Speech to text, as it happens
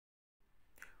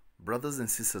Brothers and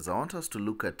sisters, I want us to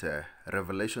look at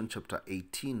Revelation chapter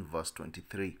 18, verse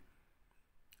 23.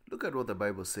 Look at what the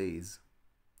Bible says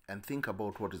and think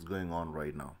about what is going on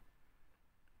right now.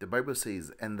 The Bible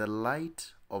says, "And the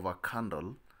light of a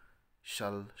candle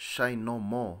shall shine no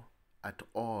more at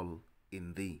all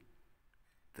in thee."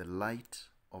 The light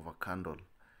of a candle.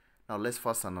 Now let's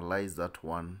first analyze that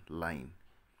one line.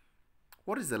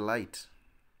 What is the light?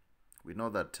 We know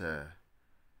that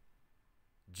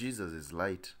Jesus is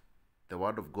light. The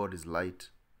Word of God is light.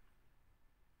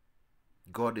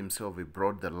 God Himself, He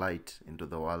brought the light into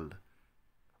the world.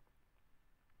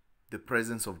 The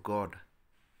presence of God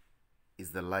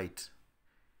is the light.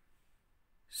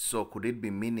 So could it be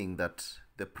meaning that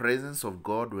the presence of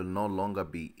God will no longer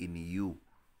be in you?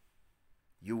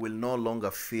 You will no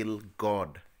longer feel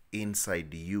God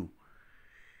inside you.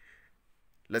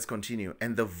 Let's continue.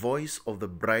 "And the voice of the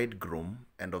bridegroom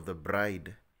and of the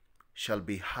bride shall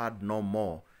be heard no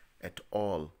more at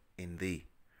all in thee."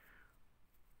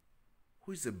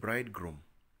 Who is the bridegroom?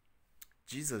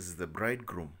 Jesus is the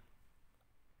bridegroom,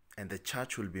 and the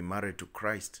church will be married to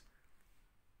Christ.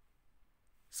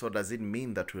 So does it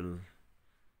mean that we'll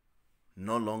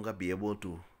no longer be able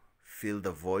to feel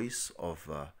the voice of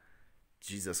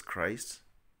Jesus Christ,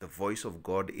 the voice of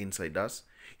God inside us?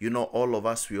 You know, all of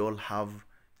us, we all have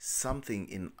something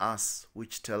in us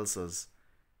which tells us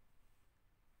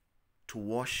to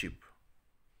worship,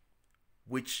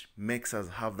 which makes us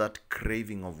have that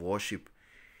craving of worship.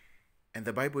 And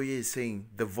the Bible here is saying,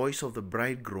 "The voice of the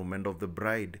bridegroom and of the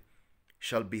bride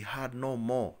shall be heard no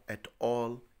more at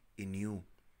all in you."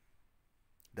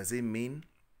 Does it mean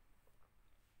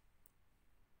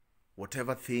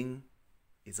whatever thing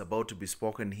is about to be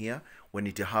spoken here, when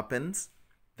it happens,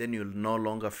 then you'll no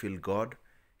longer feel God,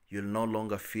 you'll no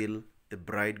longer feel the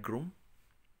bridegroom?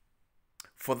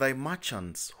 "For thy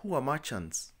merchants," who are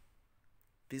merchants?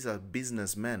 These are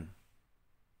businessmen.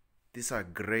 These are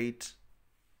great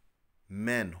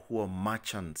men who are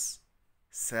merchants,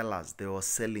 sellers. They were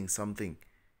selling something.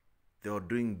 They were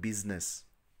doing business.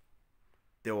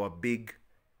 They were big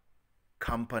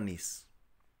companies.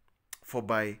 For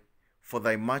thy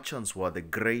merchants were the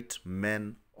great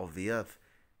men of the earth.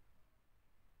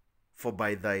 For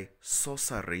by thy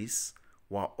sorceries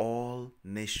were all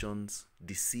nations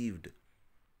deceived.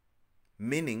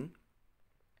 Meaning,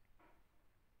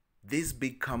 these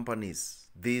big companies,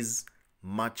 these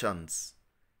merchants,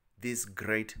 these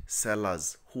great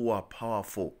sellers who are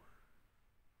powerful,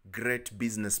 great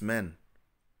businessmen,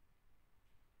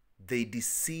 they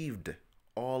deceived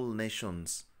all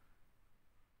nations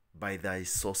by thy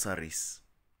sorceries.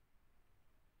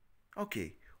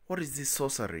 Okay, what is this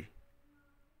sorcery?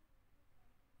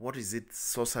 What is it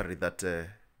sorcery that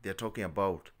they're talking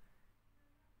about?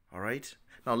 All right,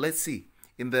 now let's see.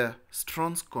 In the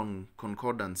Strong's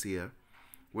Concordance here,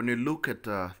 when you look at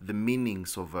the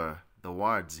meanings of the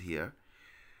words here,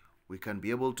 we can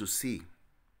be able to see.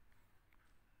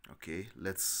 Okay,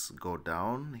 let's go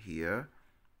down here.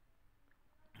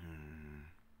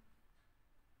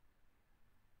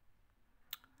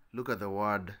 Look at the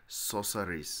word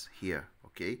sorceries here.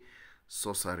 Okay,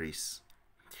 sorceries.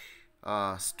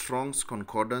 Strong's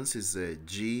Concordance is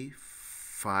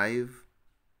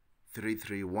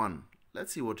G5331.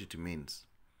 Let's see what it means.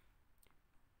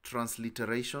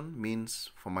 Transliteration means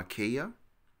pharmakeia.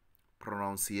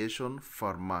 Pronunciation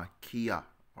pharmakia.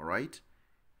 All right.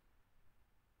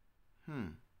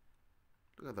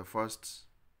 Look at the first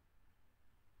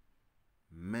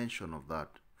mention of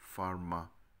that,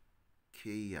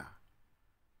 pharmakeia.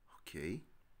 Okay.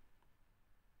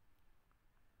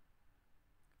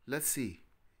 Let's see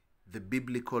the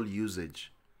biblical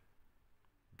usage.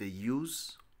 The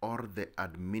use or the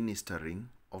administering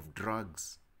of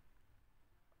drugs,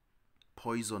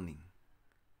 poisoning,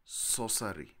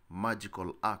 sorcery,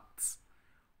 magical acts,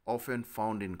 often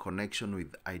found in connection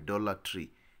with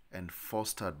idolatry and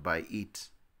fostered by it.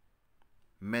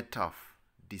 Metaph,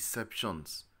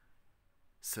 deceptions,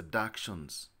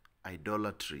 seductions,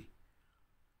 idolatry.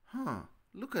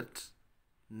 Look at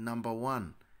number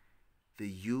one, the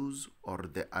use or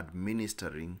the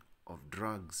administering of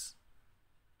drugs.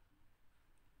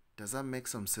 Does that make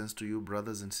some sense to you,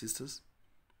 brothers and sisters?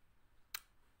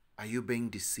 Are you being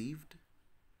deceived?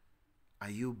 Are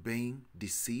you being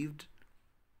deceived?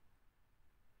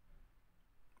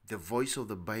 The voice of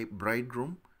the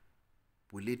bridegroom,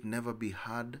 will it never be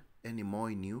heard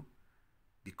anymore in you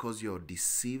because you're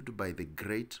deceived by the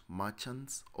great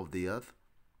merchants of the earth?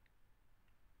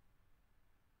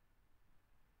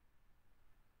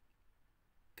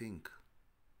 Think.